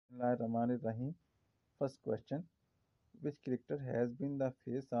Bismillahirrahmanirrahim. First question. Which cricketer has been the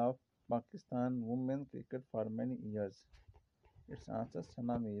face of Pakistan women's cricket for many years? Its answer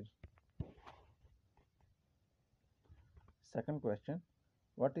Sana Mir. Second question.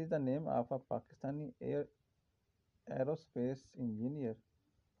 What is the name of a Pakistani aerospace engineer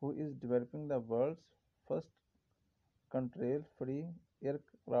who is developing the world's first contrail-free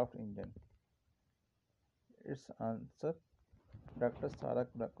aircraft engine? Its answer Dr. Sara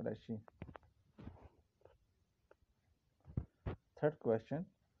Qureshi. Third question.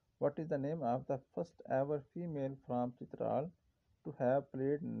 What is the name of the first ever female from Chitral to have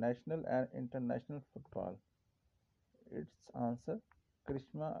played national and international football? Its answer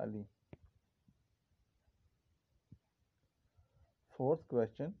Krishma Ali. Fourth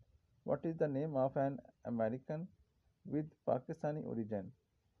question. What is the name of an American with Pakistani origin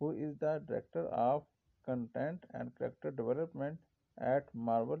who is the director of content and character development at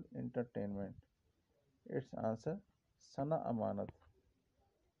Marvel Entertainment? Its answer Sana Amanat.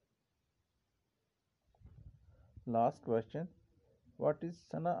 Last question. What is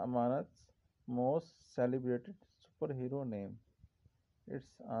Sana Amanat's most celebrated superhero name? Its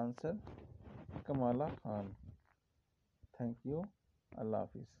answer Kamala Khan. Thank you. Allah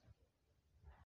Hafiz.